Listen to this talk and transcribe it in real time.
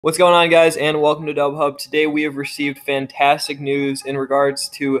What's going on, guys, and welcome to Dub Hub. Today we have received fantastic news in regards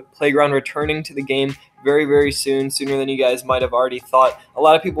to Playground returning to the game very, very soon, sooner than you guys might have already thought. A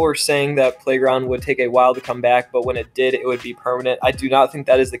lot of people were saying that Playground would take a while to come back, but when it did, it would be permanent. I do not think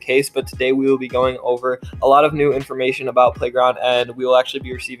that is the case, but today we will be going over a lot of new information about Playground, and we will actually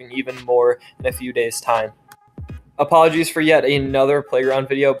be receiving even more in a few days' time. Apologies for yet another Playground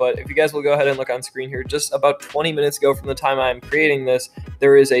video, but if you guys will go ahead and look on screen here, just about 20 minutes ago from the time I'm creating this,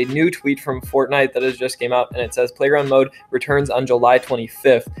 there is a new tweet from Fortnite that has just came out, and it says Playground mode returns on July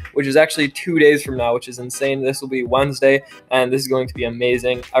 25th, which is actually 2 days from now, which is insane. This will be Wednesday, and this is going to be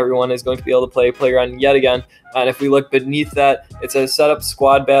amazing. Everyone is going to be able to play Playground yet again. And if we look beneath that, it says set up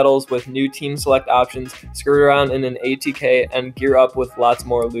squad battles with new team select options, skirt around in an ATK, and gear up with lots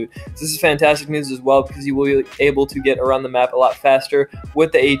more loot. This is fantastic news as well because you will be able to get around the map a lot faster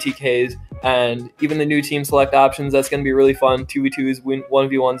with the ATKs and even the new team select options. That's going to be really fun. 2v2s,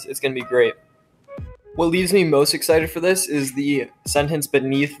 1v1s, it's going to be great. What leaves me most excited for this is the sentence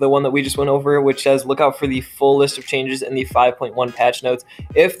beneath the one that we just went over, which says look out for the full list of changes in the 5.1 patch notes.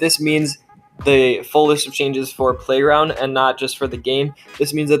 If this means the full list of changes for Playground and not just for the game,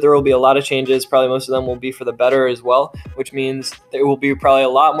 this means that there will be a lot of changes. Probably most of them will be for the better as well, which means it will be probably a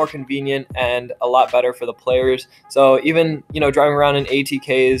lot more convenient and a lot better for the players. So even, driving around in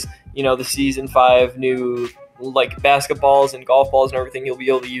ATKs, the Season 5 new like basketballs and golf balls and everything, you'll be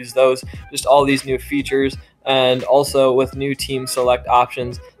able to use those. Just all these new features, and also with new team select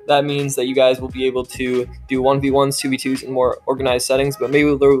options. That means that you guys will be able to do 1v1s, 2v2s in more organized settings, but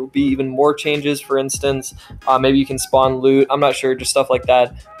maybe there will be even more changes. For instance, maybe you can spawn loot. I'm not sure, just stuff like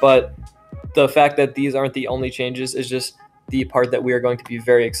that. But the fact that these aren't the only changes is just the part that we are going to be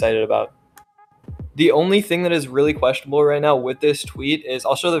very excited about. The only thing that is really questionable right now with this tweet is,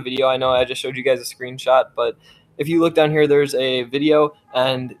 I'll show the video. I know I just showed you guys a screenshot, but if you look down here, there's a video,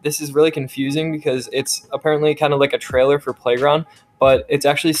 and this is really confusing because it's apparently kind of like a trailer for Playground, but it's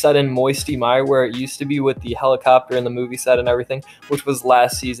actually set in Moisty Mire, where it used to be with the helicopter and the movie set and everything, which was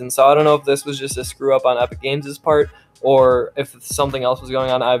last season. So I don't know if this was just a screw up on Epic Games' part or if something else was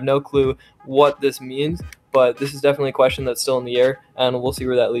going on. I have no clue what this means, but this is definitely a question that's still in the air, and we'll see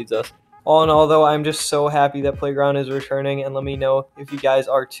where that leads us. All in all, though, I'm just so happy that Playground is returning, and let me know if you guys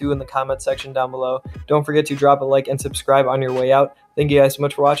are too in the comment section down below. Don't forget to drop a like and subscribe on your way out. Thank you guys so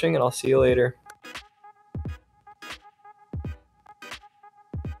much for watching, and I'll see you later.